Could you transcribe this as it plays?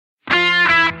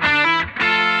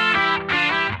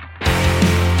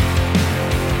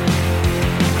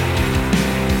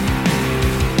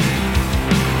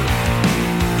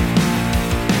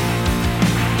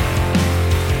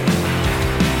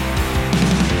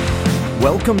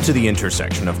Welcome to the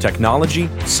intersection of technology,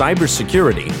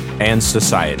 cybersecurity, and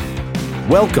society.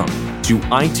 Welcome to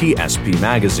ITSP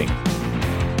Magazine.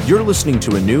 You're listening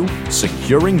to a new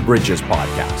Securing Bridges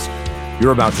podcast.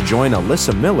 You're about to join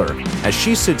Alyssa Miller as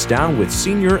she sits down with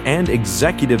senior and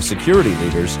executive security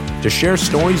leaders to share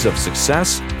stories of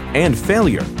success and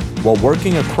failure while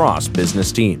working across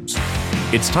business teams.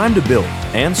 It's time to build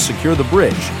and secure the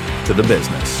bridge to the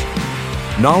business.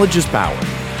 Knowledge is power,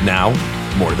 now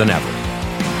more than ever.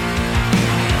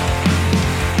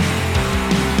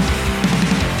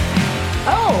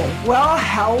 Well,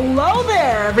 hello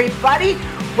there, everybody.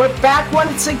 We're back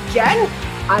once again.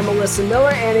 I'm Alyssa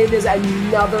Miller, and it is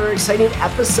another exciting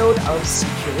episode of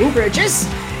Securing Bridges.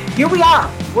 Here we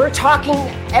are. We're talking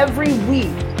every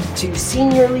week to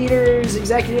senior leaders,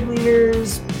 executive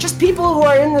leaders, just people who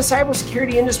are in the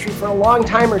cybersecurity industry for a long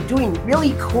time are doing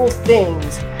really cool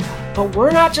things. But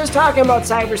we're not just talking about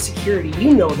cybersecurity.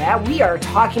 You know that. We are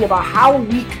talking about how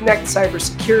we connect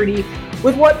cybersecurity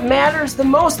with what matters the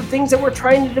most, the things that we're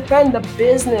trying to defend, the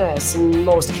business in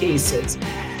most cases.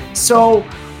 So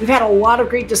we've had a lot of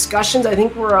great discussions. I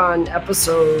think we're on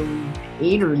episode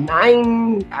 8 or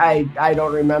 9. I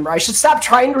don't remember. I should stop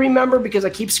trying to remember because I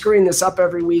keep screwing this up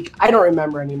every week. I don't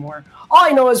remember anymore. All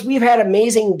I know is we've had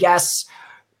amazing guests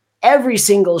every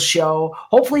single show.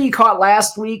 Hopefully you caught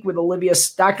last week with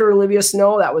Dr. Olivia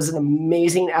Snow. That was an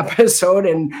amazing episode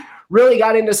and really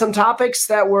got into some topics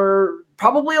that were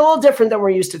probably a little different than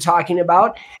we're used to talking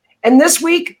about. And this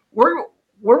week, we're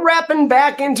wrapping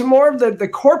back into more of the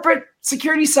corporate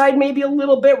security side, maybe a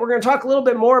little bit. We're going to talk a little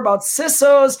bit more about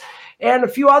CISOs and a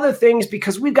few other things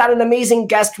because we've got an amazing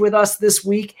guest with us this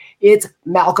week. It's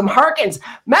Malcolm Harkins.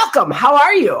 Malcolm, how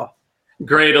are you?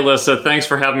 Great, Alyssa. Thanks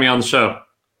for having me on the show.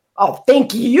 Oh,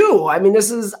 thank you. I mean, this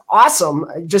is awesome.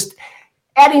 Just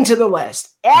adding to the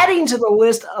list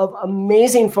of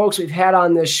amazing folks we've had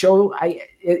on this show.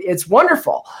 It's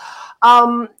wonderful.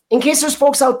 In case there's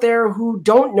folks out there who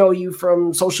don't know you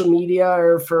from social media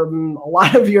or from a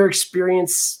lot of your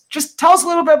experience, just tell us a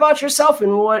little bit about yourself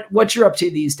and what you're up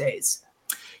to these days.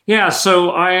 Yeah,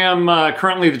 so I am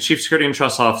currently the Chief Security and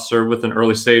Trust Officer with an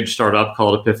early stage startup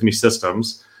called Epiphany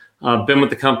Systems. Been with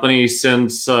the company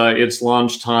since its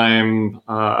launch time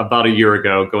about a year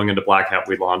ago. Going into Black Hat,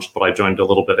 we launched, but I joined a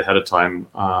little bit ahead of time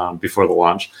before the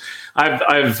launch.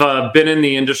 I've been in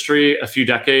the industry a few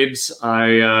decades.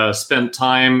 I spent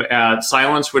time at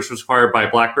Cylance, which was acquired by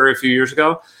BlackBerry a few years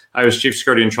ago. I was Chief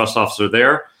Security and Trust Officer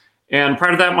there. And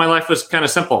prior to that, my life was kind of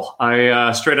simple.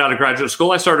 Straight out of graduate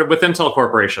school, I started with Intel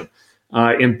Corporation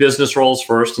in business roles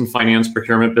first, in finance,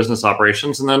 procurement, business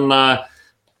operations, and then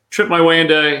tripped my way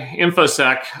into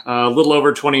InfoSec a little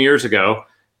over 20 years ago,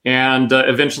 and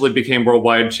eventually became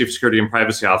Worldwide Chief Security and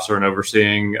Privacy Officer and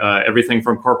overseeing everything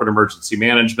from corporate emergency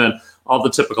management, all the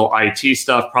typical IT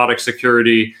stuff, product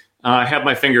security. I have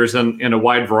my fingers in a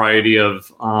wide variety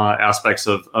of aspects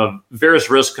of various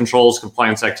risk controls,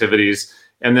 compliance activities,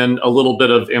 and then a little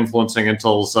bit of influencing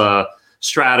Intel's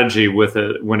strategy with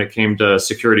it when it came to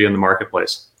security in the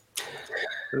marketplace.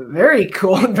 Very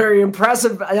cool and very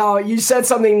impressive. Now, you said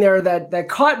something there that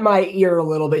caught my ear a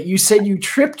little bit. You said you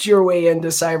tripped your way into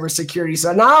cybersecurity.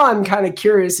 So now I'm kind of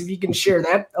curious if you can share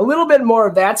that a little bit more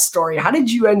of that story. How did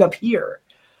you end up here?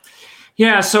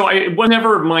 Yeah, so it was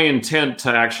never my intent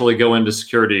to actually go into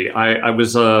security. I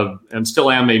was and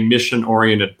still am a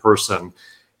mission-oriented person.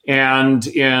 And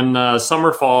in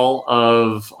summer, fall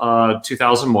of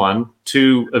 2001,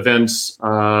 two events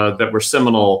that were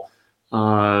seminal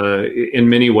in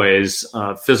many ways,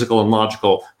 physical and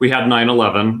logical. We had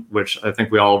 9/11, which I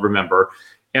think we all remember.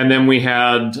 And then we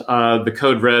had the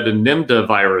Code Red and NIMDA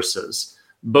viruses.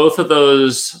 Both of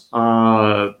those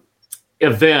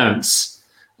events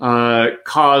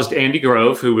caused Andy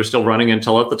Grove, who was still running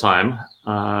Intel at the time,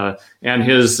 and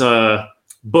his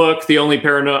book, Only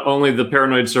the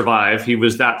Paranoid Survive, he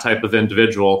was that type of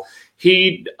individual.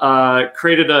 He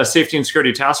created a safety and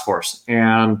security task force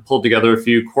and pulled together a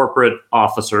few corporate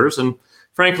officers and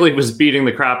frankly was beating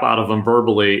the crap out of them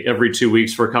verbally every 2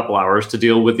 weeks for a couple hours to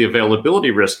deal with the availability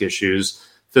risk issues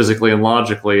physically and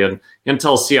logically. And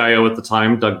Intel CIO at the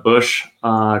time, Doug Bush,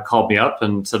 called me up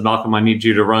and said, "Malcolm, I need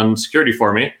you to run security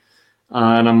for me."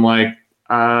 And I'm like,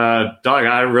 "Doug,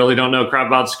 I really don't know crap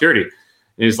about security." And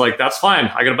he's like, "That's fine.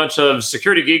 I got a bunch of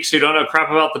security geeks who don't know crap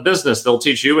about the business. They'll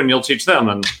teach you and you'll teach them."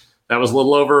 And that was a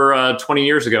little over 20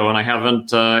 years ago, and I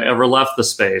haven't ever left the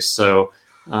space. So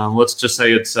let's just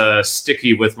say it's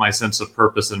sticky with my sense of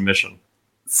purpose and mission.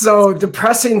 So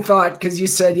depressing thought, because you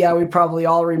said, yeah, we probably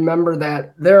all remember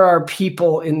that. There are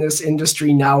people in this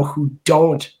industry now who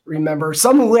don't remember.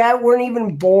 Some who weren't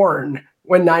even born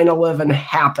when 9/11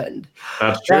 happened.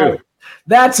 That's true.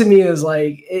 That to me is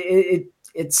like,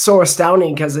 it's so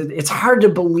astounding because it's hard to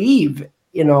believe,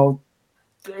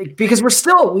 because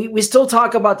we still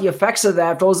talk about the effects of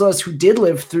that. Those of us who did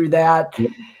live through that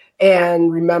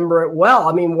and remember it well.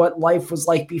 I mean, what life was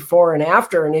like before and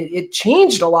after, and it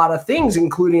changed a lot of things,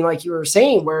 including, like you were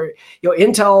saying, where,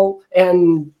 Intel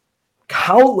and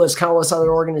countless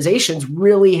other organizations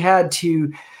really had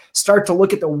to start to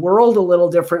look at the world a little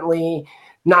differently,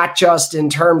 not just in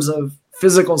terms of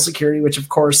physical security, which of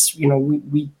course,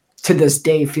 we to this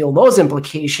day feel those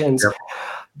implications. Yep.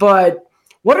 But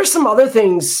what are some other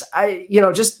things,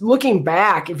 just looking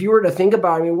back, if you were to think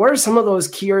about, what are some of those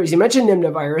key areas? You mentioned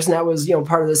Nimda virus, and that was,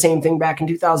 part of the same thing back in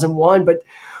 2001, but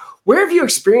where have you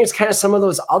experienced kind of some of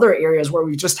those other areas where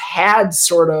we just had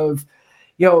sort of,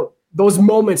 those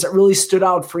moments that really stood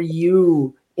out for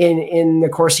you in the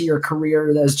course of your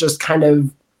career as just kind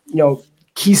of,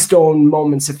 keystone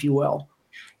moments, if you will?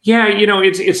 Yeah,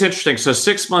 it's interesting. So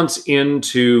 6 months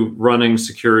into running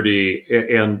security,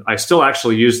 and I still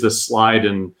actually use this slide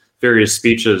in various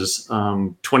speeches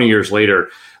 20 years later,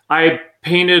 I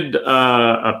painted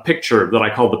a picture that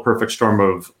I called the perfect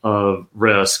storm of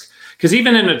risk. Because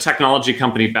even in a technology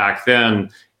company back then,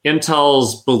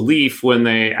 Intel's belief when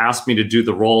they asked me to do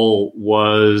the role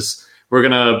was, we're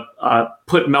going to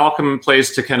put Malcolm in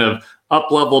place to kind of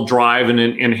up-level drive and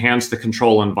enhance the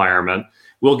control environment.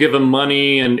 We'll give them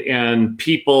money and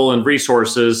people and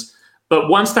resources. But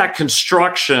once that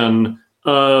construction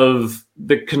of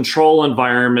the control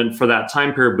environment for that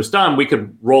time period was done, we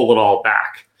could roll it all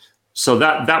back. So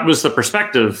that was the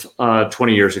perspective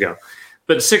 20 years ago.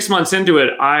 But 6 months into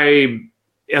it,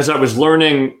 as I was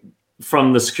learning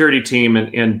from the security team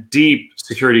and deep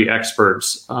security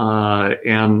experts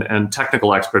and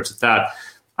technical experts at that,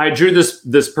 I drew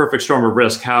this perfect storm of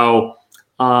risk, how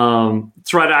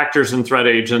threat actors and threat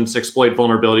agents exploit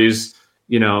vulnerabilities,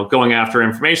 going after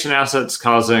information assets,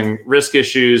 causing risk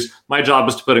issues. My job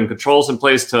was to put in controls in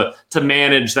place to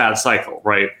manage that cycle,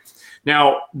 right?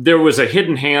 Now, there was a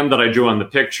hidden hand that I drew on the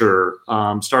picture,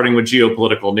 starting with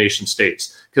geopolitical nation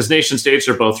states, because nation states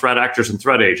are both threat actors and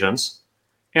threat agents,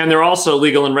 and they're also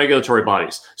legal and regulatory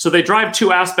bodies. So they drive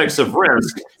two aspects of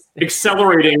risk,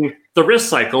 accelerating the risk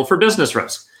cycle for business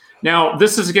risk. Now,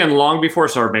 this is, again, long before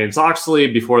Sarbanes-Oxley,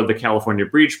 before the California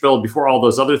breach bill, before all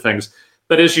those other things.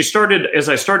 But as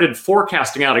I started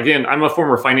forecasting out, again, I'm a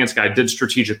former finance guy, did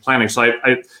strategic planning. So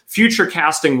I future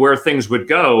casting where things would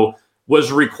go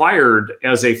was required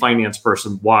as a finance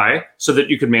person. Why? So that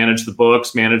you could manage the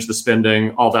books, manage the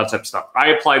spending, all that type of stuff. I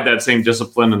applied that same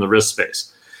discipline in the risk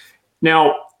space.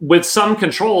 Now, with some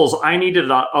controls, I needed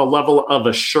a level of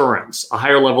assurance, a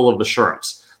higher level of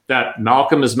assurance that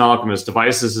Malcolm is Malcolm, his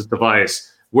device is his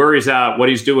device, where he's at, what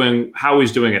he's doing, how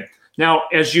he's doing it. Now,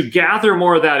 as you gather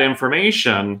more of that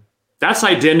information, that's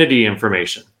identity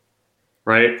information,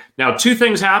 right? Now, two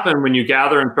things happen when you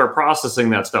gather and start processing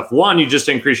that stuff. One, you just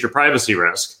increase your privacy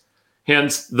risk,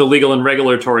 hence the legal and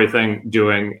regulatory thing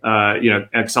doing,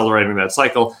 accelerating that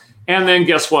cycle. And then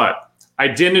guess what?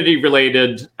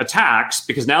 Identity-related attacks,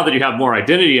 because now that you have more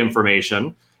identity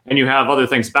information and you have other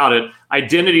things about it,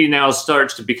 identity now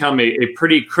starts to become a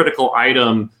pretty critical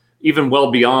item, even well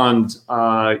beyond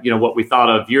what we thought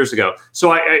of years ago.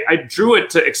 So I drew it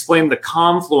to explain the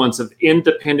confluence of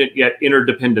independent yet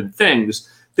interdependent things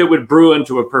that would brew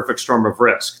into a perfect storm of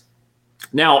risk.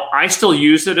 Now, I still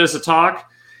use it as a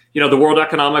talk. The World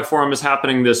Economic Forum is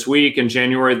happening this week. In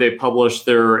January, they published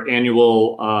their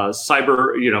annual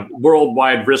cyber,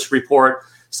 worldwide risk report.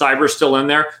 Cyber's still in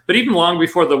there. But even long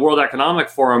before the World Economic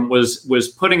Forum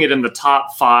was putting it in the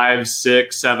top 5,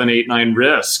 6, 7, 8, 9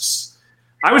 risks,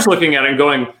 I was looking at it and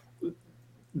going,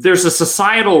 there's a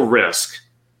societal risk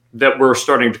that we're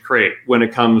starting to create when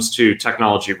it comes to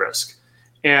technology risk.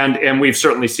 And we've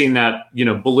certainly seen that,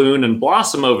 balloon and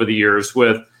blossom over the years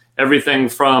with everything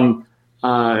from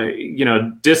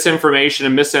disinformation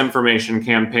and misinformation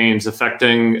campaigns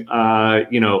affecting,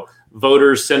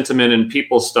 voters' sentiment and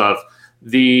people stuff.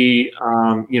 The,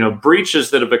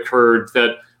 breaches that have occurred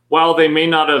that, while they may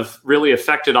not have really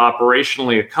affected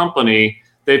operationally a company,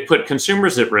 they've put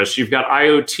consumers at risk. You've got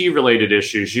IoT related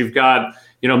issues. You've got,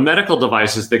 medical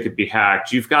devices that could be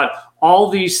hacked. You've got all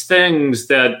these things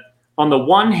that, on the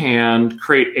one hand,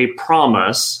 create a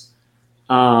promise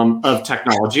of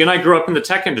technology. And I grew up in the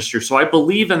tech industry, so I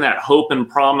believe in that hope and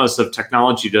promise of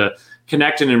technology to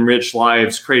connect and enrich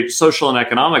lives, create social and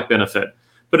economic benefit.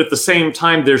 But at the same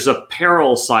time, there's a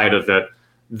peril side of it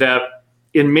that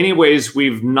in many ways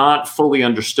we've not fully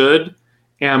understood.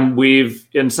 And we've,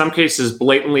 in some cases,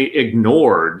 blatantly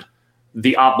ignored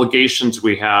the obligations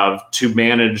we have to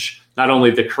manage not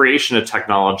only the creation of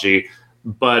technology,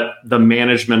 but the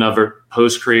management of it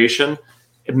post-creation,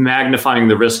 magnifying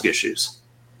the risk issues.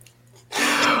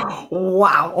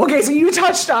 Wow. Okay, so you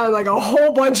touched on like a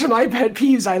whole bunch of my pet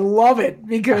peeves. I love it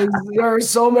because there are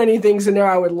so many things in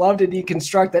there I would love to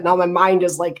deconstruct that now my mind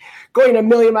is like going a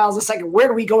million miles a second. Where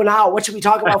do we go now? What should we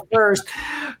talk about first?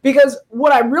 Because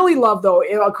what I really love, though,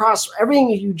 across everything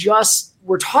you just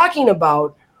were talking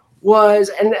about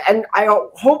was, and I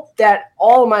hope that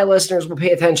all of my listeners will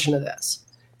pay attention to this.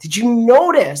 Did you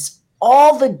notice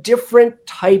all the different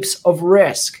types of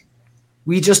risk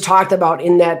we just talked about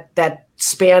in that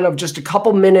span of just a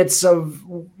couple minutes of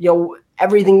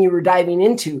everything you were diving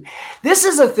into? This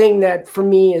is a thing that for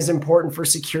me is important for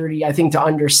security, I think, to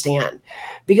understand,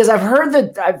 because I've heard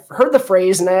the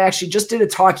phrase, and I actually just did a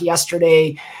talk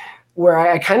yesterday where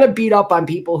I kind of beat up on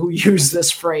people who use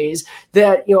this phrase,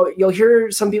 that you'll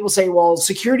hear some people say, well,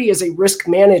 security is a risk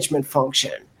management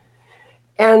function.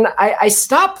 And I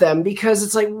stop them because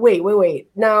it's like, wait.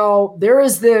 Now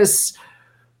there's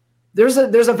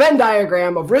a Venn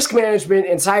diagram of risk management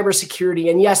and cybersecurity.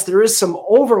 And yes, there is some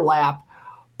overlap,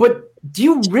 but do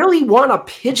you really want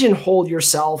to pigeonhole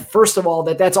yourself? First of all,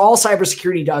 that's all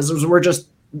cybersecurity does is we're just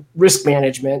risk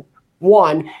management,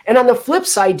 one. And on the flip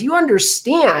side, do you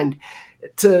understand,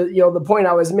 to the point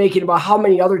I was making about how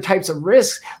many other types of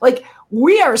risks, like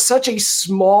we are such a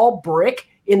small brick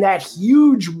in that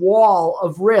huge wall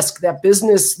of risk that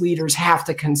business leaders have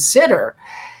to consider,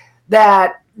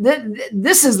 that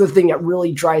this is the thing that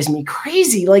really drives me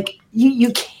crazy. Like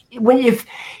you can't,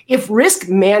 if risk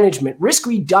management, risk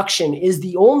reduction is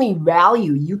the only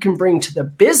value you can bring to the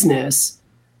business,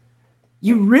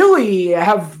 you really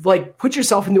have put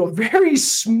yourself into a very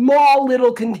small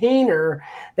little container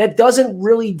that doesn't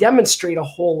really demonstrate a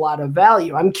whole lot of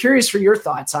value. I'm curious for your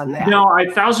thoughts on that. No, I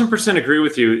 1,000% agree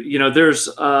with you. There's,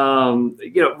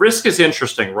 risk is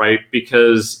interesting, right?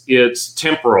 Because it's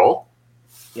temporal.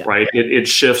 Yeah. Right. It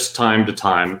shifts time to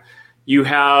time. You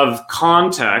have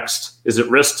context. Is it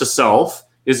risk to self?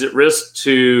 Is it risk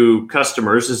to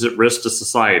customers? Is it risk to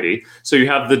society? So you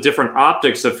have the different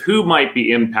optics of who might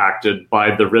be impacted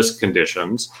by the risk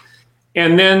conditions.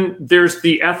 And then there's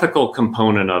the ethical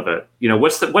component of it.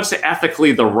 What's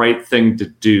ethically the right thing to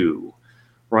do?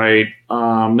 Right.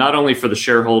 Not only for the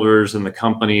shareholders and the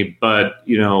company, but,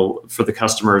 for the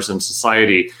customers and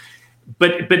society.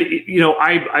 But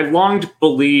I long to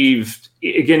believe,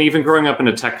 again, even growing up in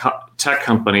a tech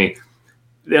company,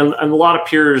 and a lot of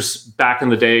peers back in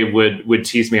the day would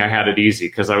tease me I had it easy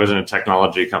because I was in a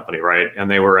technology company, right? And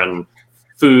they were in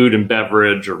food and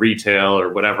beverage or retail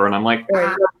or whatever. And I'm like,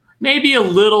 maybe a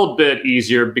little bit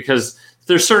easier because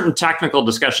there's certain technical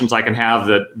discussions I can have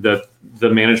that the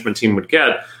management team would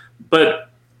get. But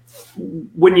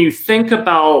when you think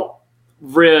about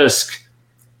risk,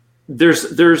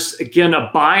 there's again a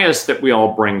bias that we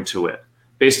all bring to it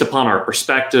based upon our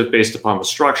perspective, based upon the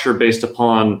structure, based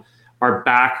upon our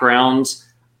backgrounds.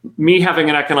 Me having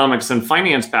an economics and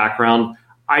finance background,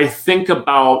 I think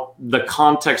about the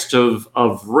context of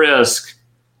risk,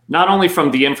 not only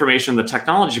from the information, the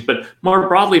technology, but more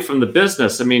broadly from the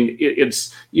business. I mean,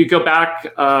 it's you go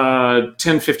back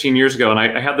 10, 15 years ago, and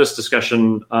I had this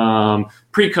discussion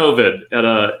pre-COVID at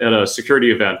a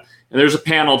security event. And there's a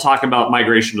panel talking about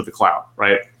migration to the cloud,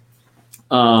 right?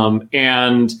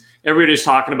 And everybody's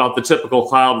talking about the typical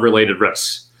cloud-related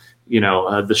risks,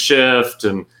 the shift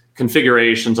and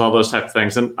configurations, all those type of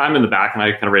things. And I'm in the back, and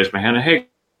I kind of raise my hand, and hey,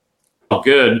 all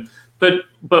good, but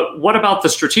what about the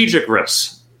strategic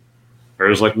risks? Or it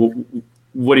was like,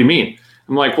 what do you mean?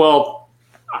 I'm like, well,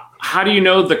 how do you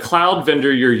know the cloud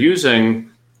vendor you're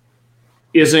using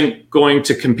isn't going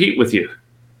to compete with you?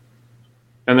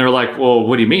 And they're like, well,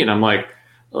 what do you mean? I'm like,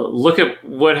 look at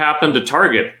what happened to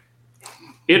Target.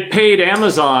 It paid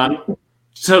Amazon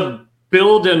to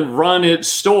build and run its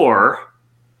store.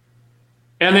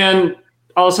 And then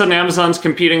all of a sudden Amazon's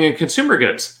competing in consumer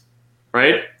goods,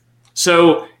 right?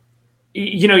 So,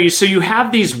 you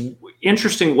have these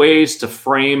interesting ways to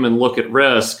frame and look at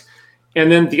risk.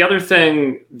 And then the other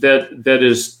thing that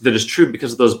is true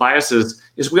because of those biases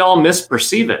is we all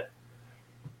misperceive it.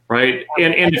 Right.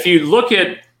 And if you look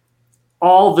at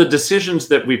all the decisions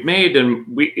that we've made, and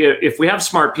if we have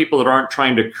smart people that aren't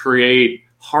trying to create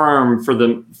harm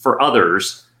for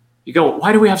others, you go,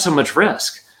 why do we have so much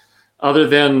risk? Other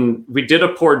than we did a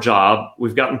poor job,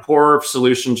 we've gotten poor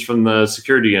solutions from the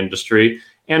security industry,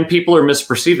 and people are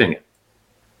misperceiving it.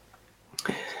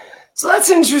 So that's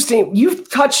interesting. You've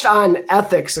touched on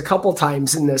ethics a couple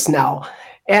times in this now.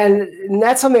 And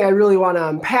that's something I really want to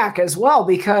unpack as well,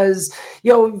 because,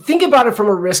 think about it from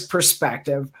a risk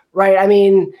perspective, right? I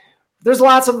mean, there's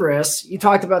lots of risks. You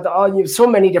talked about you have so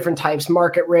many different types: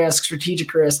 market risk,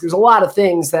 strategic risk. There's a lot of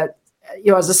things that,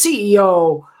 as a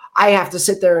CEO, I have to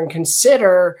sit there and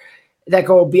consider that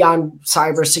go beyond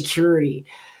cybersecurity.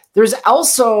 There's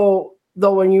also,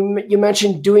 though, when you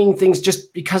mentioned doing things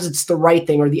just because it's the right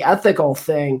thing or the ethical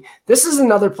thing, this is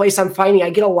another place I'm finding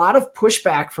I get a lot of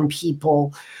pushback from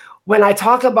people when I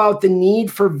talk about the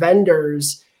need for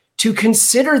vendors to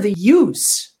consider the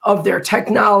use of their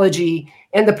technology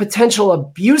and the potential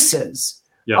abuses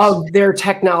of their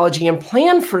technology and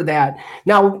plan for that.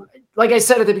 Now, like I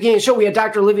said at the beginning of the show, we had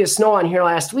Dr. Olivia Snow on here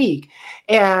last week.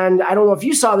 And I don't know if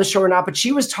you saw the show or not, but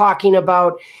she was talking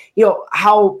about,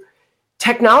 how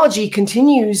technology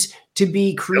continues to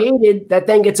be created that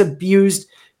then gets abused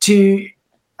to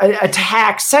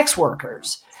attack sex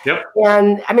workers. Yep.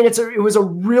 And I mean, it was a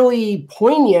really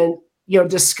poignant,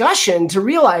 discussion to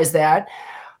realize that.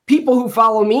 People who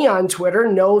follow me on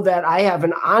Twitter know that I have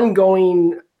an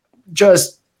ongoing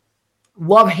just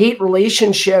love-hate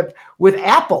relationship with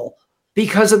Apple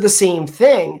because of the same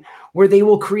thing, where they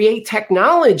will create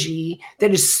technology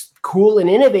that is cool and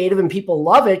innovative and people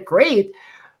love it, great,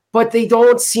 but they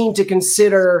don't seem to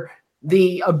consider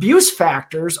the abuse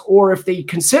factors, or if they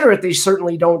consider it, they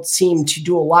certainly don't seem to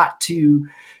do a lot to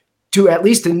at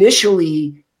least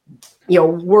initially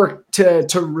work to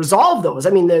resolve those.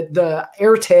 I mean, the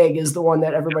AirTag is the one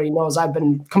that everybody knows I've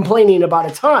been complaining about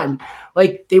a ton.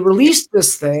 Like, they released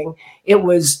this thing. It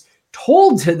was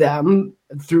told to them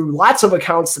through lots of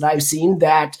accounts that I've seen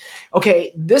that,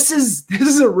 okay, this is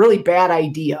a really bad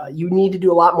idea. You need to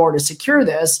do a lot more to secure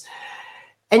this.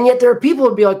 And yet there are people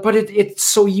who be like, but it's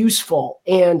so useful.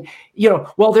 And,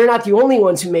 well, they're not the only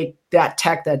ones who make that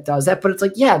tech that does that, but it's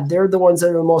like, yeah, they're the ones that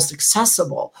are the most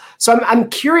accessible. So I'm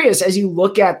curious, as you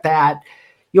look at that,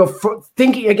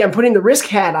 thinking, again, putting the risk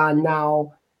hat on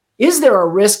now, is there a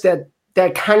risk that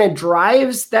kind of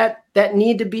drives that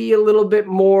need to be a little bit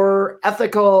more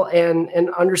ethical and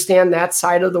understand that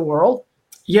side of the world?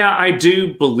 Yeah, I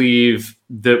do believe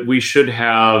that we should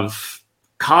have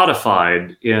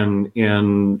codified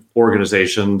in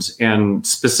organizations, and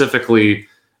specifically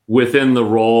within the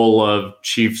role of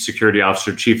chief security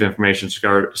officer, chief information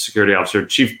security officer,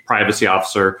 chief privacy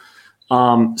officer,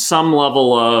 some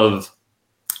level of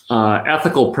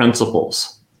ethical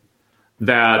principles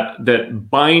that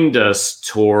bind us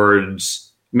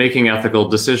towards making ethical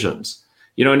decisions.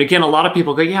 And again, a lot of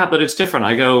people go, yeah, but it's different.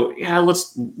 I go, yeah,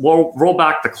 let's roll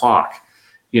back the clock,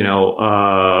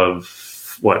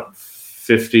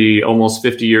 almost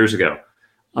 50 years ago.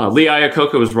 Lee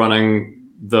Iacocca was running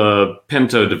the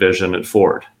Pinto division at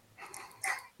Ford.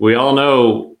 We all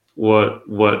know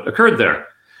what occurred there,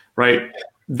 right?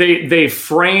 They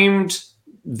framed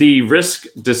the risk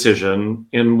decision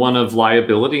in one of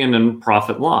liability and in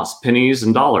profit loss, pennies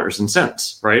and dollars and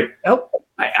cents, right? Yep.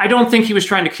 I don't think he was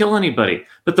trying to kill anybody,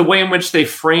 but the way in which they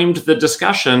framed the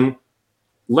discussion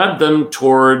led them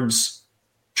towards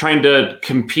trying to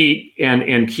compete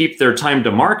and keep their time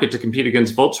to market to compete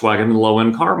against Volkswagen in the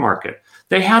low-end car market.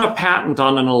 They had a patent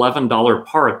on an $11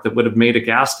 part that would have made a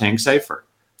gas tank safer.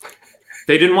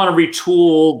 They didn't want to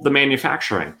retool the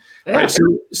manufacturing. Yeah. Right?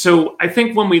 So I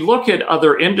think when we look at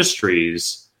other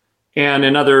industries and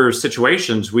in other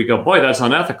situations, we go, boy, that's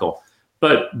unethical.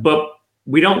 But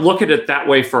we don't look at it that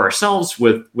way for ourselves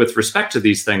with respect to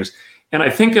these things. And I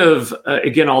think of,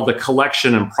 again, all the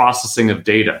collection and processing of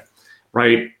data,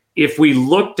 right? If we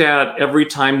looked at every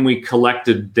time we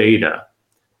collected data,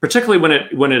 particularly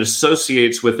when it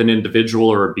associates with an individual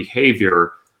or a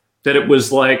behavior, that it was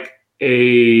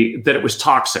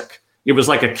toxic. It was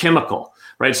like a chemical,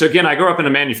 right? So again, I grew up in a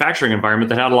manufacturing environment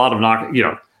that had a lot of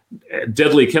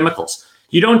deadly chemicals.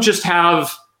 You don't just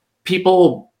have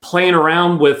people playing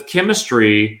around with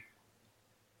chemistry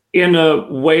in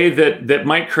a way that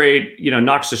might create,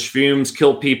 noxious fumes,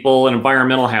 kill people, an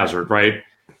environmental hazard, right?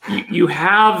 You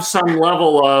have some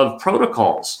level of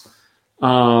protocols.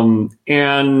 And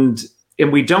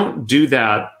we don't do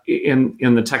that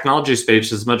in the technology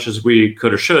space as much as we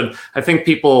could or should. I think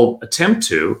people attempt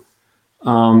to,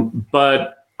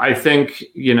 but I think,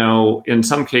 in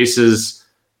some cases,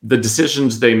 the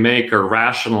decisions they make are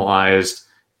rationalized,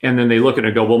 and then they look at it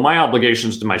and go, well, my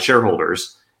obligations to my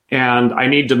shareholders, and I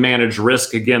need to manage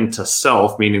risk again to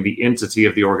self, meaning the entity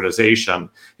of the organization,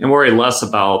 and worry less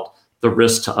about the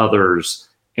risk to others.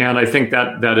 And I think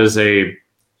that is a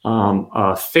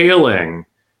failing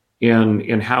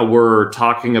in how we're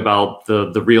talking about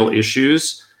the real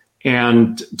issues.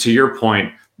 And to your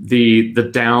point, the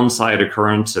downside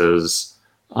occurrences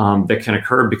that can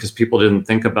occur because people didn't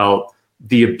think about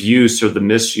the abuse or the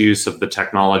misuse of the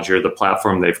technology or the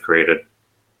platform they've created.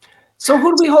 So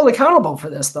who do we hold accountable for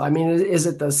this, though? I mean, is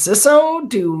it the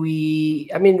CISO?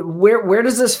 Where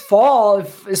does this fall,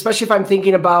 especially if I'm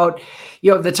thinking about,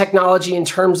 the technology in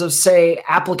terms of, say,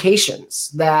 applications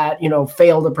that,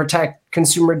 fail to protect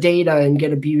consumer data and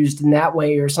get abused in that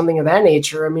way or something of that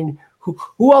nature? I mean,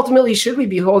 who ultimately should we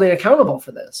be holding accountable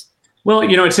for this? Well,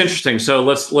 it's interesting. So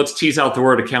let's tease out the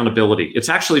word accountability. It's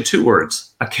actually two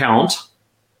words: account,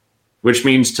 which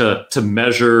means to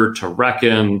measure, to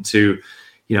reckon, to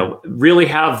really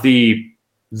have the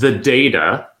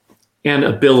data, and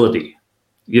ability,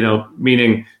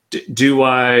 meaning do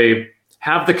I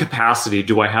have the capacity?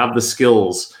 Do I have the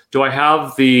skills? Do I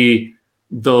have the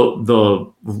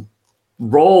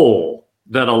role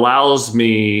that allows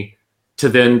me to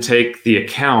then take the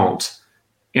account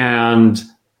and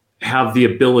have the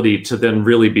ability to then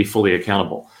really be fully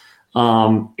accountable?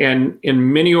 And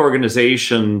in many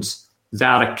organizations,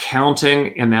 that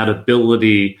accounting and that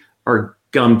ability are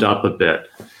gummed up a bit.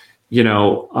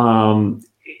 In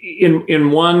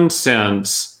one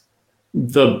sense,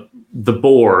 the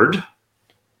board,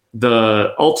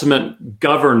 the ultimate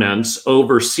governance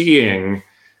overseeing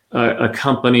a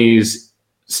company's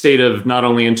state of not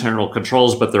only internal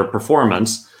controls, but their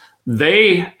performance,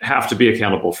 they have to be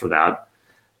accountable for that,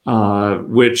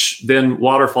 which then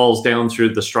waterfalls down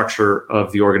through the structure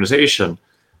of the organization.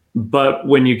 But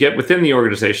when you get within the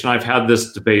organization, I've had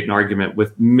this debate and argument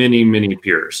with many, many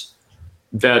peers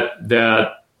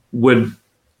that would,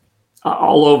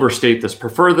 I'll overstate this,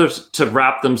 prefer this to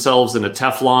wrap themselves in a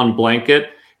Teflon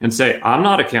blanket and say, I'm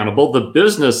not accountable. The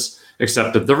business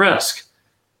accepted the risk.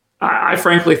 I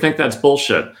frankly think that's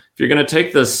bullshit. If you're going to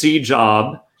take the C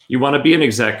job, you want to be an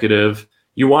executive,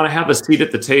 you want to have a seat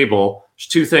at the table, there's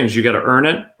two things: you got to earn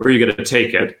it or you got to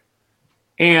take it.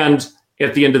 And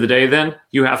at the end of the day, then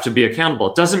you have to be accountable.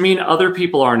 It doesn't mean other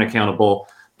people aren't accountable,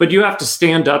 but you have to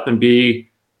stand up and be,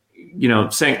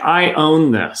 saying, I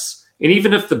own this. And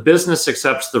even if the business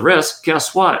accepts the risk,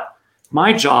 guess what?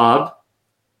 My job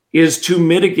is to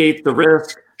mitigate the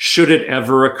risk should it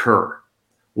ever occur.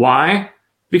 Why?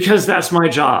 Because that's my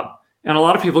job. And a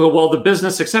lot of people go, well, the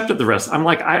business accepted the risk. I'm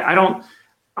like, I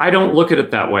don't look at it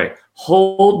that way.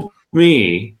 Hold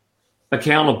me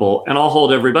accountable, and I'll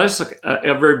hold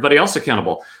everybody else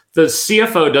accountable. The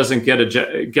CFO doesn't get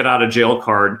a get out of jail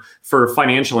card for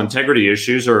financial integrity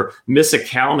issues or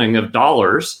misaccounting of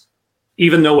dollars,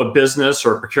 even though a business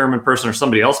or a procurement person or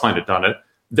somebody else might have done it.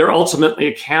 They're ultimately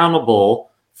accountable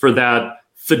for that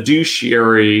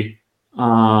fiduciary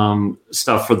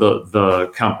stuff for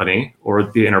the company or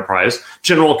the enterprise.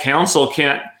 General counsel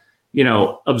can't,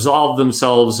 absolve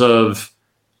themselves of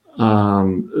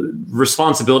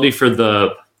responsibility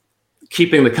for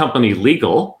keeping the company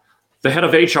legal. The head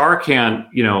of HR can't,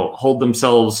 hold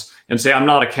themselves and say, I'm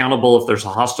not accountable if there's a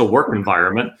hostile work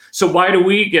environment. So why do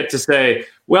we get to say,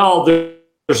 well, there's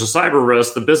a cyber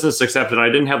risk, the business accepted, I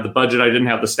didn't have the budget, I didn't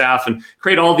have the staff, and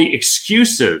create all the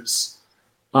excuses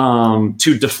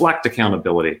to deflect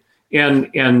accountability?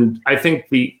 And I think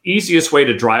the easiest way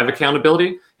to drive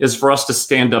accountability is for us to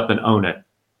stand up and own it.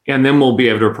 And then we'll be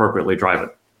able to appropriately drive it.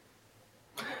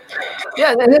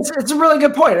 Yeah, and it's a really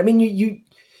good point. I mean, you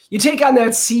take on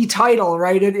that C title,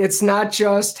 right? It's not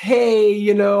just, hey,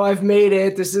 I've made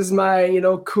it. This is my,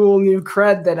 cool new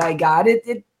cred that I got.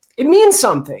 It means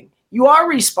something. You are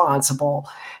responsible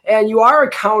and you are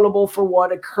accountable for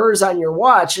what occurs on your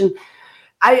watch. And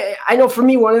I know for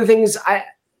me, one of the things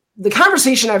the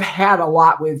conversation I've had a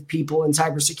lot with people in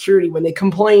cybersecurity when they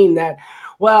complain that,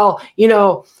 well,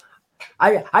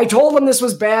 I told them this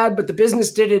was bad, but the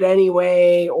business did it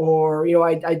anyway. Or,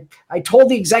 I told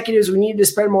the executives we needed to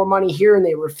spend more money here and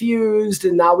they refused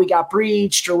and now we got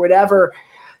breached or whatever.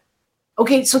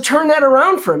 Okay, so turn that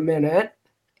around for a minute.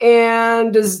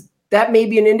 And does that may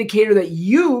be an indicator that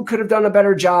you could have done a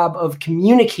better job of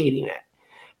communicating it?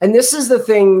 And this is the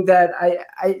thing that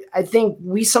I think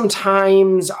we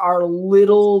sometimes are a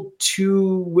little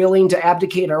too willing to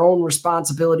abdicate our own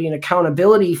responsibility and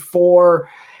accountability for.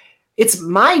 It's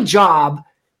my job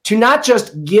to not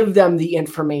just give them the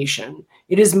information.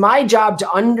 It is my job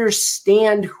to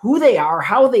understand who they are,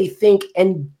 how they think,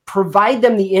 and provide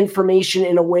them the information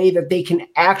in a way that they can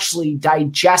actually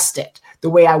digest it the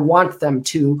way I want them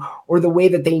to, or the way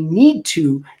that they need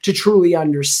to truly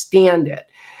understand it.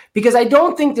 Because I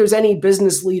don't think there's any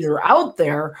business leader out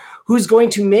there who's going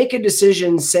to make a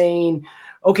decision saying,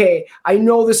 okay, I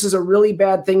know this is a really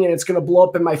bad thing and it's going to blow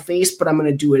up in my face, but I'm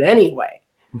going to do it anyway.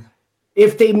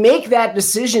 If they make that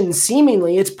decision,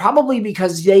 seemingly, it's probably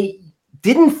because they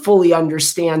didn't fully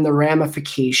understand the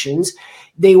ramifications.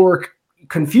 They were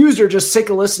confused or just sick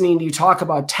of listening to you talk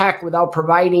about tech without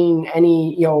providing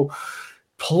any,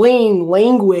 plain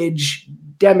language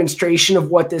demonstration of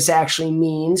what this actually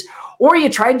means, or you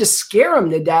tried to scare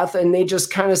them to death and they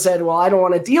just kind of said, well, I don't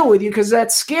want to deal with you because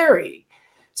that's scary.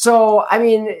 So, I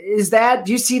mean, do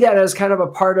you see that as kind of a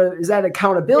part of, is that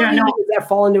accountability? Yeah, no. Does that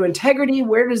fall into integrity?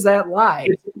 Where does that lie?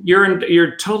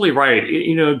 You're totally right.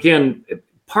 Again,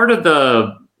 part of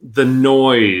the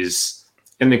noise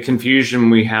and the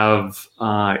confusion we have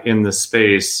in the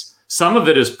space, some of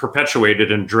it is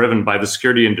perpetuated and driven by the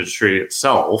security industry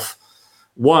itself.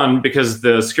 One, because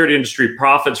the security industry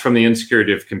profits from the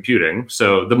insecurity of computing.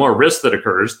 So the more risk that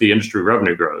occurs, the industry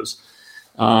revenue grows.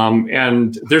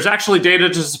 And there's actually data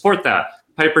to support that.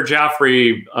 Piper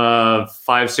Jaffray,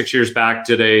 5-6 years back,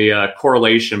 did a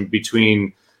correlation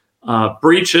between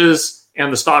breaches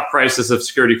and the stock prices of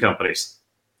security companies.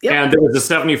 Yep. And there was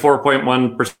a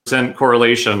 74.1%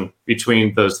 correlation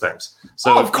between those things.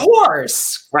 So, of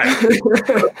course. Right.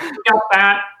 Got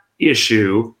that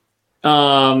issue.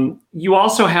 You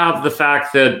also have the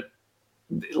fact that,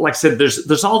 like I said,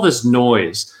 there's all this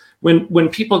noise. When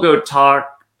people go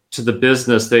talk to the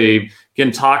business, they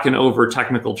can talk in over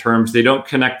technical terms. They don't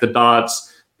connect the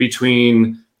dots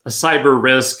between a cyber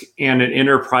risk and an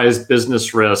enterprise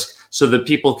business risk so that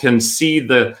people can see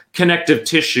the connective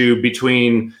tissue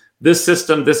between this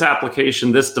system, this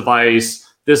application, this device,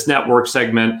 this network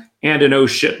segment, and an oh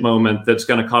shit moment that's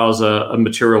going to cause a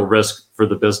material risk for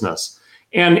the business.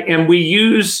 And we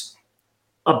use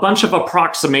a bunch of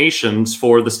approximations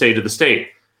for the state of the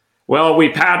state. Well, we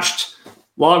patched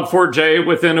Log4j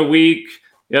within a week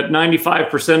at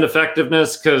 95%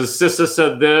 effectiveness because CISA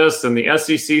said this and the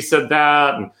SEC said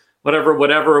that and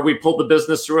whatever. We pulled the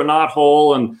business through a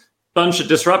knothole and bunch of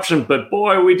disruption, but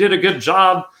boy, we did a good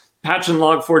job patching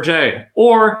Log4j.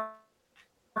 Or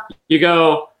you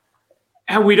go,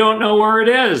 and we don't know where it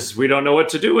is. We don't know what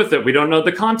to do with it. We don't know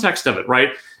the context of it,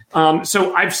 right?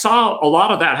 So I saw a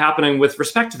lot of that happening with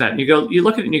respect to that. And you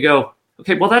look at it and you go,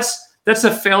 okay, well, that's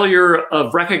a failure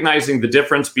of recognizing the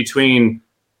difference between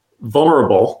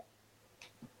vulnerable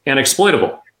and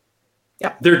exploitable.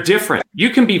 Yeah. They're different.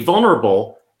 You can be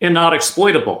vulnerable and not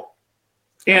exploitable.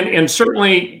 And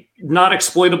certainly not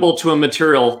exploitable to a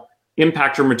material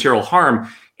impact or material harm.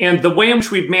 And the way in which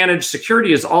we've managed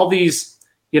security is all these,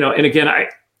 and again, I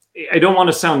don't want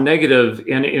to sound negative,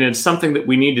 and it's something that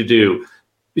we need to do,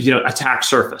 attack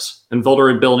surface and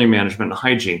vulnerability management and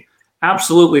hygiene.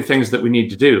 Absolutely things that we need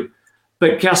to do.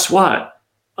 But guess what?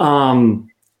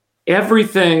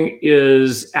 Everything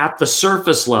is at the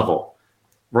surface level,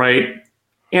 right?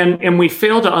 And we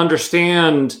fail to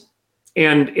understand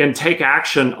and take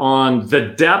action on the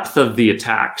depth of the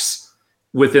attacks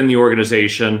within the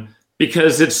organization,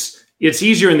 because it's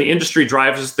easier, and the industry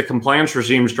drives us, the compliance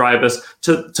regimes drive us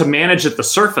to manage at the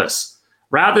surface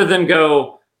rather than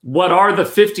go, what are the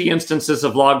 50 instances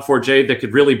of Log4j that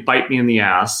could really bite me in the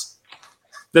ass,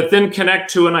 that then connect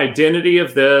to an identity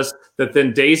of this, that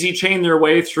then daisy chain their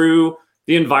way through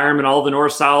the environment, all the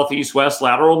north, south, east, west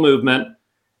lateral movement,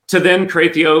 to then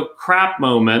create the oh crap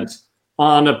moment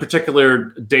on a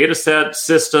particular data set,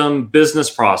 system,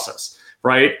 business process,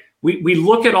 right? We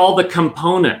look at all the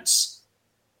components.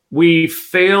 We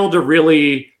fail to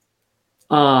really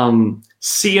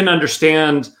see and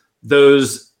understand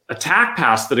those attack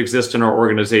paths that exist in our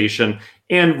organization,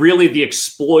 and really the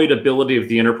exploitability of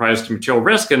the enterprise to material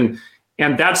risk. And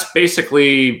that's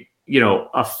basically,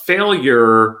 a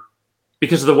failure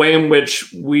because of the way in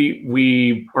which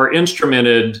we are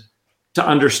instrumented to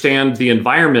understand the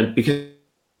environment, because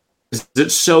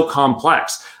it's so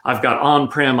complex. I've got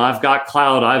on-prem, I've got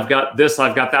cloud, I've got this,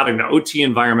 I've got that, I've got an OT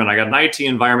environment, I got an IT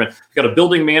environment, I've got a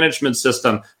building management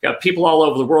system, I've got people all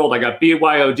over the world, I got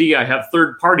BYOD, I have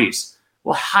third parties.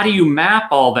 Well, how do you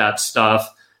map all that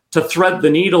stuff to thread the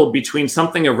needle between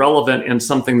something irrelevant and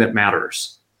something that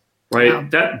matters, right?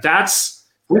 Yeah.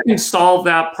 We can solve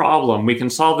that problem. We can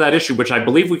solve that issue, which I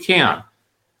believe we can.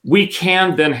 We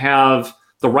can then have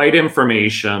the right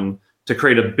information to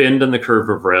create a bend in the curve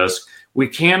of risk. We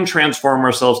can transform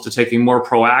ourselves to taking more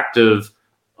proactive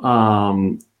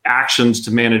actions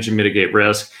to manage and mitigate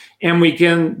risk. And we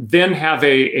can then have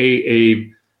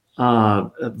a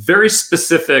very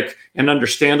specific and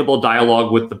understandable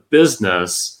dialogue with the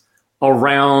business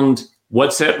around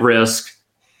what's at risk,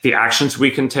 the actions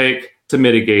we can take to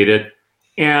mitigate it.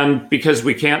 And because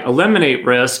we can't eliminate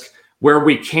risk, where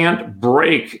we can't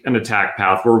break an attack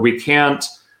path, where we can't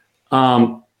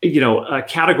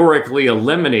categorically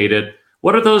eliminate it,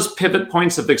 what are those pivot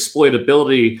points of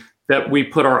exploitability that we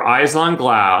put our eyes on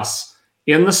glass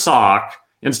in the SOC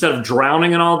instead of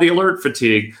drowning in all the alert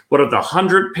fatigue? What are the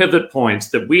 100 pivot points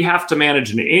that we have to manage?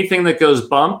 And anything that goes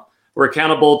bump, We're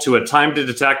accountable to a time to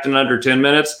detect in under 10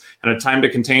 minutes and a time to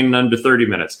contain in under 30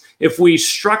 minutes. If we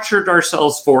structured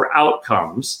ourselves for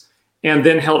outcomes and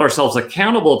then held ourselves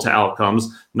accountable to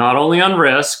outcomes, not only on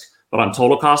risk, but on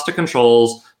total cost of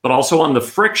controls, but also on the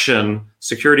friction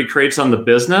security creates on the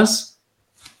business,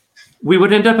 we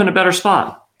would end up in a better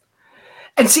spot.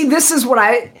 And see, this is what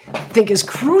I think is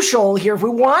crucial here. If we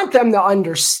want them to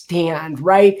understand,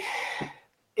 right?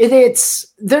 There's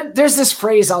this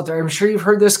phrase out there. I'm sure you've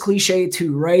heard this cliche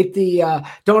too, right? The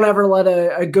don't ever let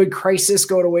a good crisis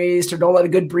go to waste, or don't let a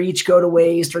good breach go to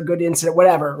waste, or a good incident,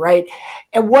 whatever, right?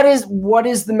 And what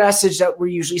is the message that we're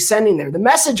usually sending there? The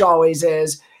message always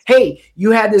is, hey,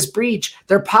 you had this breach.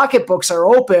 Their pocketbooks are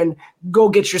open. Go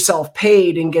get yourself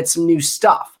paid and get some new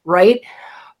stuff, right?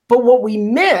 But what we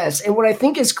miss, and what I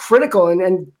think is critical,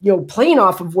 and playing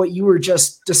off of what you were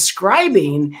just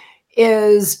describing,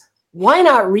 is why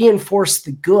not reinforce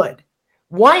the good?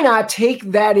 Why not take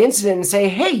that incident and say,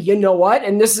 hey, you know what?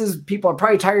 And people are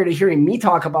probably tired of hearing me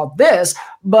talk about this,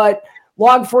 but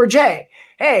Log4j,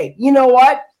 hey, you know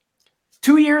what?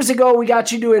 2 years ago, we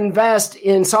got you to invest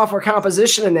in software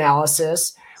composition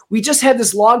analysis. We just had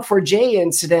this Log4j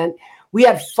incident. We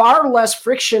had far less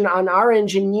friction on our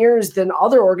engineers than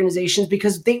other organizations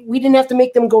because we didn't have to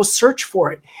make them go search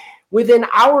for it. Within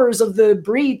hours of the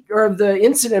breach or of the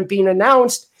incident being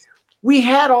announced, we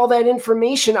had all that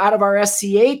information out of our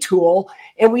SCA tool,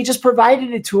 and we just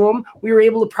provided it to them. We were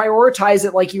able to prioritize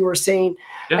it, like you were saying.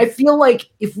 Yeah. I feel like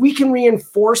if we can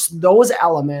reinforce those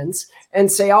elements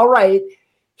and say, all right,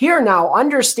 here now,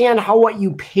 understand how what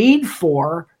you paid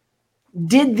for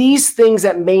did these things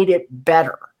that made it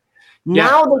better. Yeah,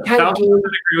 now they kind of gain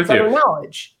better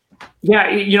knowledge.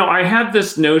 Yeah, I had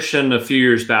this notion a few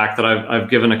years back that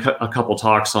I've given a couple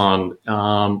talks on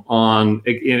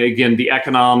again the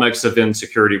economics of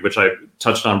insecurity, which I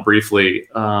touched on briefly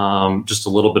just a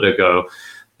little bit ago.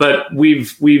 But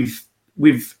we've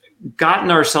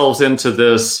gotten ourselves into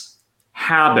this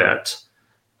habit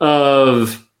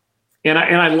of, and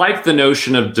I like the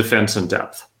notion of defense in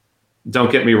depth.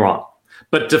 Don't get me wrong,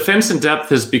 but defense in depth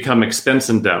has become expense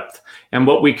in depth. And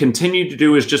what we continue to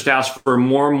do is just ask for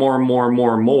more,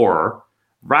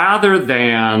 rather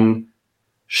than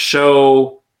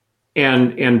show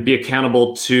and be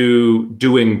accountable to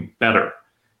doing better.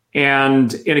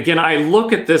 And again, I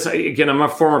look at this, again, I'm a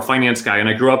former finance guy, and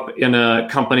I grew up in a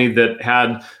company that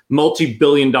had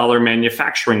multi-billion-dollar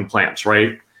manufacturing plants,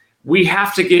 right? We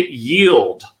have to get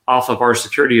yield off of our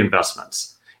security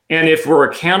investments. And if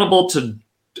we're accountable to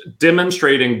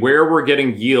demonstrating where we're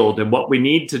getting yield and what we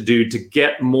need to do to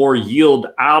get more yield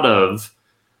out of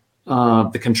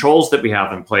the controls that we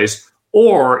have in place,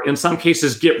 or in some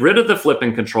cases, get rid of the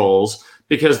flipping controls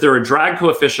because they're a drag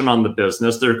coefficient on the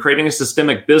business. They're creating a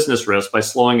systemic business risk by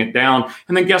slowing it down.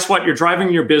 And then guess what? You're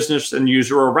driving your business and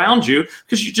user around you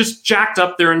because you just jacked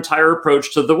up their entire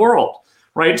approach to the world,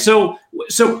 right? So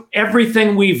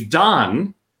everything we've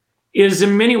done is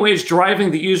in many ways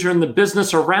driving the user and the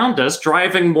business around us,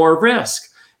 driving more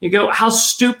risk. You go, how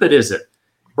stupid is it,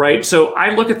 right? So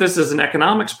I look at this as an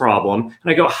economics problem, and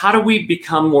I go, how do we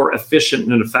become more efficient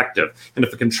and effective? And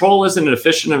if the control isn't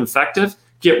efficient and effective,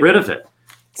 get rid of it.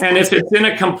 And if it's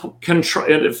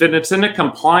in a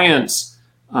compliance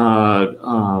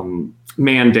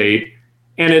mandate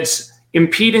and it's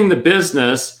impeding the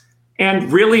business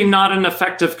and really not an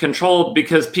effective control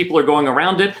because people are going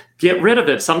around it, get rid of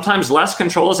it. Sometimes less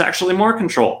control is actually more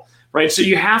control, right? So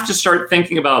you have to start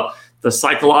thinking about the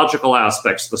psychological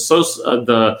aspects, the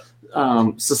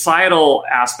societal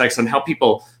aspects, and how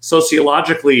people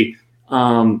sociologically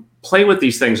play with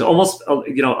these things. Almost,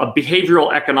 a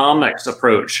behavioral economics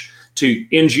approach to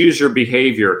end user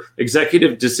behavior,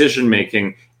 executive decision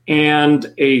making,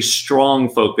 and a strong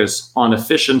focus on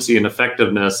efficiency and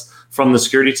effectiveness from the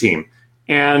security team.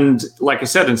 And like I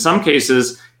said, in some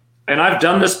cases, and I've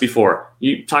done this before,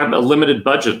 you talk about limited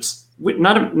budgets.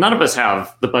 None of us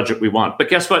have the budget we want. But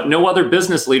guess what? No other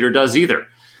business leader does either.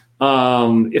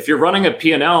 If you're running a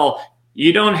P&L,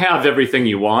 you don't have everything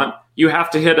you want. You have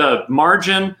to hit a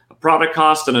margin, a product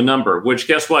cost, and a number, which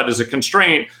guess what? Is a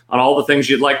constraint on all the things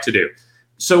you'd like to do.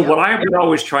 So what I would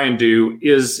always try and do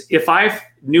is if I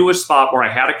knew a spot where I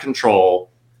had a control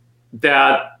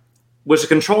that was a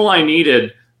control I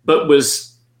needed, but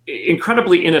was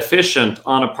incredibly inefficient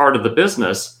on a part of the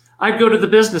business, I'd go to the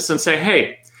business and say,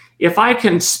 hey, if I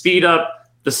can speed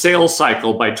up the sales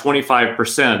cycle by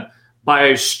 25%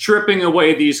 by stripping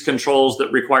away these controls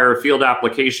that require a field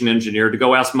application engineer to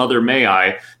go ask Mother May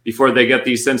I before they get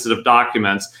these sensitive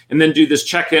documents, and then do this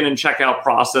check-in and check-out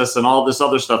process and all this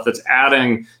other stuff that's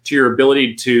adding to your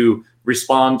ability to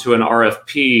respond to an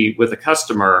RFP with a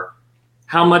customer,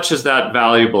 how much is that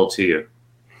valuable to you?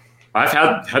 I've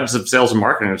had heads of sales and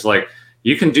marketing. It's like,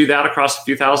 you can do that across a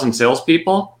few thousand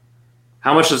salespeople.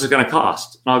 How much is it going to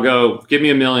cost? And I'll go, give me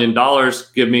 $1 million,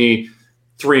 give me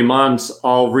 3 months.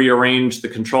 I'll rearrange the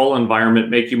control environment,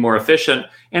 make you more efficient.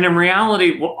 And in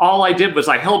reality, all I did was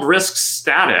I held risks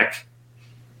static,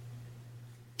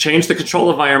 changed the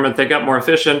control environment. They got more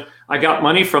efficient. I got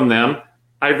money from them.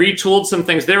 I retooled some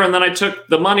things there. And then I took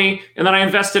the money and then I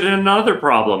invested in another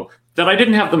problem that I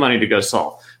didn't have the money to go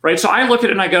solve. Right. So I look at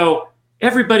it and I go,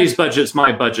 everybody's budget's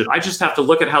my budget. I just have to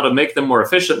look at how to make them more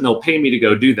efficient and they'll pay me to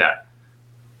go do that.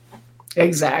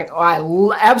 Exactly.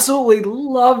 Oh, absolutely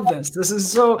love this. This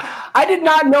is so, I did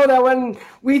not know that when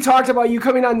we talked about you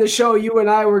coming on the show, you and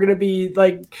I were going to be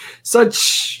like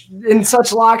in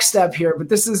such lockstep here, but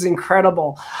this is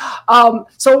incredible.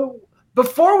 So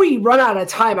before we run out of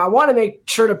time, I want to make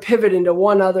sure to pivot into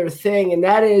one other thing. And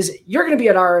that is, you're going to be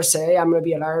at RSA. I'm going to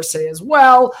be at RSA as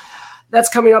well. That's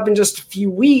coming up in just a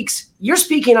few weeks. You're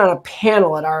speaking on a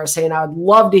panel at RSA, and I would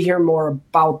love to hear more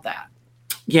about that.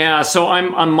 Yeah, so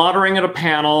I'm moderating at a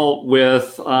panel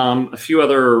with a few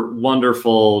other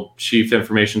wonderful Chief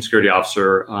Information Security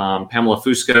Officer, Pamela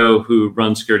Fusco, who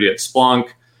runs security at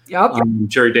Splunk,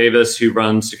 Jerry Davis, who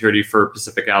runs security for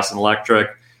Pacific Gas and Electric,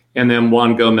 and then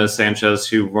Juan Gomez Sanchez,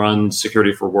 who runs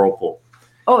security for Whirlpool.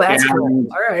 Oh, that's cool.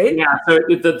 All right. Yeah, so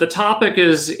the topic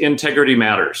is integrity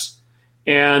matters.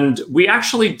 And we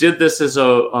actually did this as a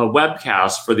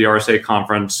webcast for the RSA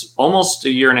conference almost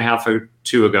a year and a half or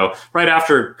two ago, right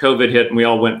after COVID hit and we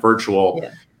all went virtual.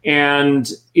 Yeah. And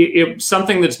it's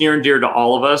something that's near and dear to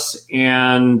all of us.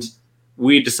 And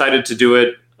we decided to do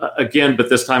it again, but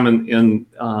this time in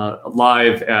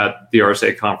live at the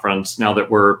RSA conference now that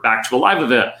we're back to a live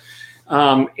event.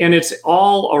 And it's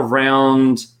all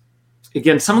around,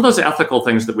 again, some of those ethical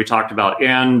things that we talked about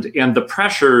and the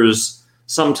pressures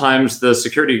sometimes the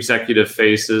security executive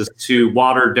faces to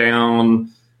water down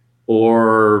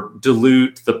or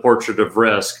dilute the portrait of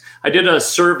risk. I did a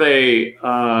survey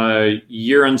a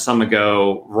year and some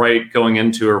ago, right going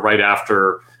into or right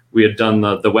after we had done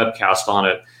the webcast on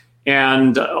it.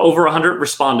 And over 100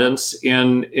 respondents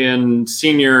in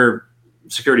senior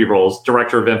security roles,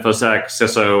 director of InfoSec,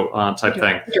 CISO type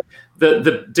thing.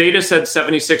 The data said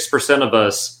 76% of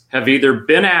us have either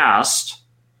been asked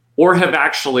or have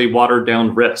actually watered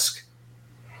down risk.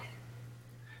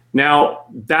 Now,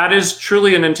 that is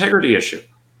truly an integrity issue.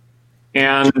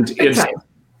 And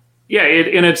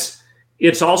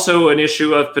it's also an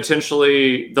issue of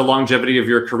potentially the longevity of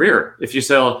your career. If you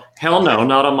say, oh, hell no,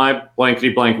 not on my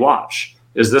blankety blank watch,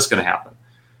 is this going to happen?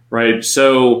 Right?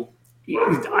 So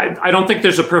I don't think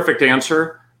there's a perfect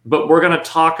answer, but we're going to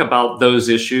talk about those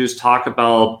issues, talk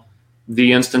about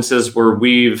the instances where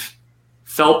we've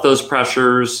felt those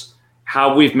pressures,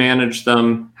 how we've managed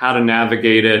them, how to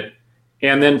navigate it,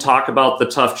 and then talk about the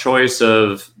tough choice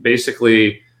of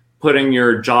basically putting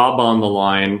your job on the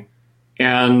line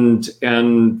and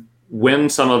when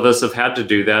some of us have had to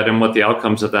do that and what the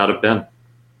outcomes of that have been.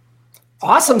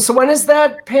 Awesome. So when is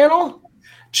that panel?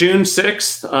 June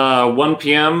 6th, 1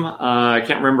 p.m. I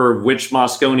can't remember which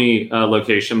Moscone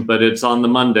location, but it's on the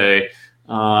Monday.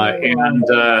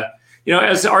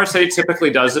 As RSA typically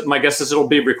does it, my guess is it'll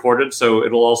be recorded, so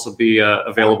it'll also be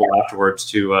available afterwards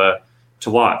to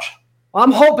watch. Well,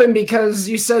 I'm hoping because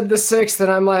you said the 6th, and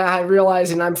I'm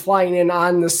realizing I'm flying in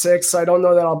on the 6th, so I don't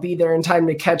know that I'll be there in time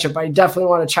to catch it, but I definitely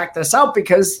want to check this out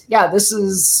because, this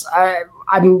is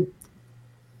I'm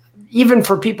even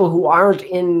for people who aren't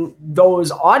in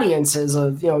those audiences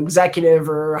of executive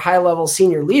or high-level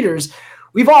senior leaders.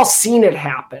 We've all seen it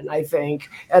happen, I think,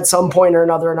 at some point or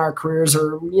another in our careers,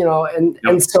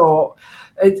 and so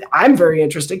I'm very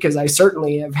interested because I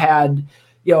certainly have had,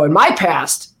 in my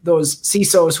past, those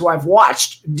CISOs who I've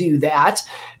watched do that,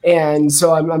 and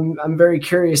so I'm very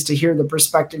curious to hear the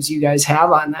perspectives you guys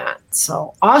have on that.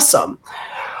 So awesome.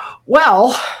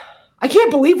 Well, I can't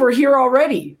believe we're here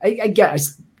already. I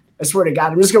guess. I swear to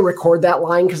God, I'm just going to record that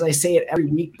line because I say it every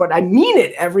week, but I mean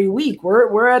it every week.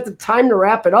 We're at the time to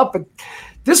wrap it up, but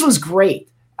this was great.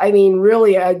 I mean,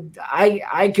 really,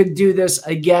 I could do this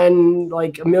again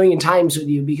like a million times with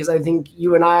you because I think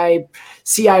you and I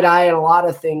see eye to eye on a lot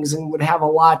of things and would have a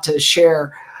lot to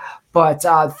share. But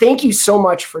thank you so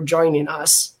much for joining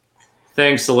us.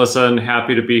 Thanks, Alyssa, and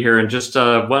happy to be here. And just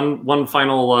one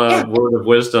final word of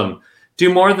wisdom.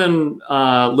 Do more than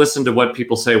listen to what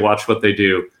people say, watch what they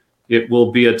do. It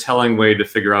will be a telling way to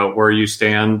figure out where you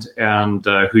stand and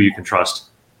who you can trust.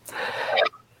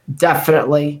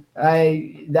 Definitely.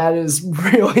 That is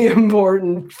really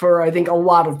important for, I think, a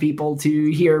lot of people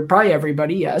to hear, probably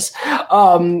everybody, yes.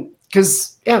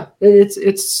 Because,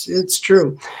 it's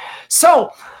true.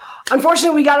 So,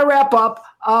 unfortunately, we got to wrap up.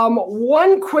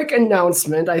 One quick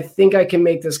announcement. I think I can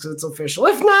make this because it's official.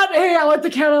 If not, hey, I let the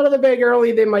cat out of the bag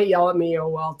early. They might yell at me. Oh,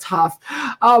 well, tough.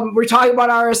 We're talking about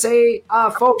RSA.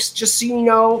 Folks, just so you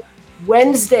know,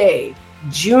 Wednesday,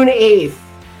 June 8th,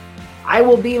 I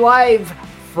will be live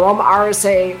from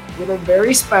RSA with a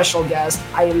very special guest.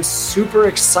 I am super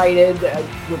excited.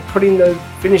 We're putting the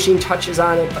finishing touches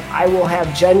on it, but I will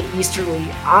have Jen Easterly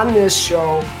on this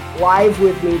show live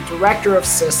with me, director of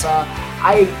CISA.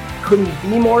 I couldn't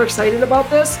be more excited about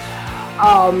this.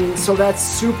 So that's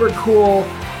super cool.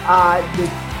 The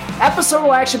episode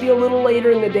will actually be a little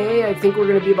later in the day. I think we're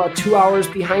going to be about 2 hours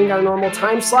behind our normal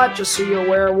time slot, just so you're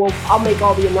aware. I'll make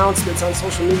all the announcements on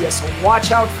social media, so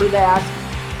watch out for that.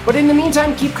 But in the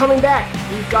meantime, keep coming back.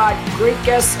 We've got great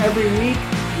guests every week.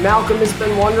 Malcolm has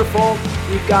been wonderful.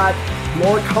 We've got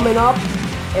more coming up,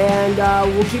 and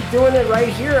we'll keep doing it right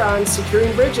here on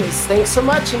Securing Bridges. Thanks so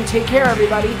much, and take care,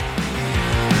 everybody.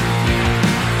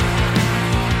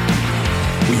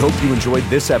 We hope you enjoyed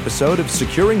this episode of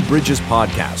Securing Bridges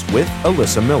podcast with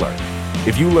Alyssa Miller.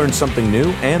 If you learned something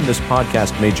new and this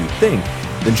podcast made you think,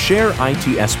 then share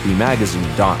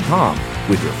itspmagazine.com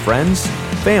with your friends,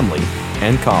 family,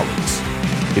 and colleagues.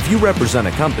 If you represent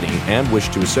a company and wish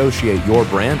to associate your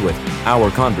brand with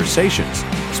our conversations,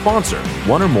 sponsor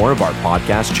one or more of our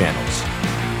podcast channels.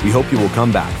 We hope you will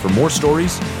come back for more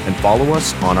stories and follow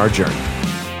us on our journey.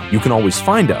 You can always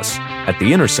find us at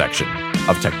the intersection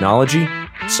of technology,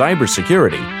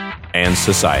 cybersecurity, and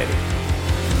society.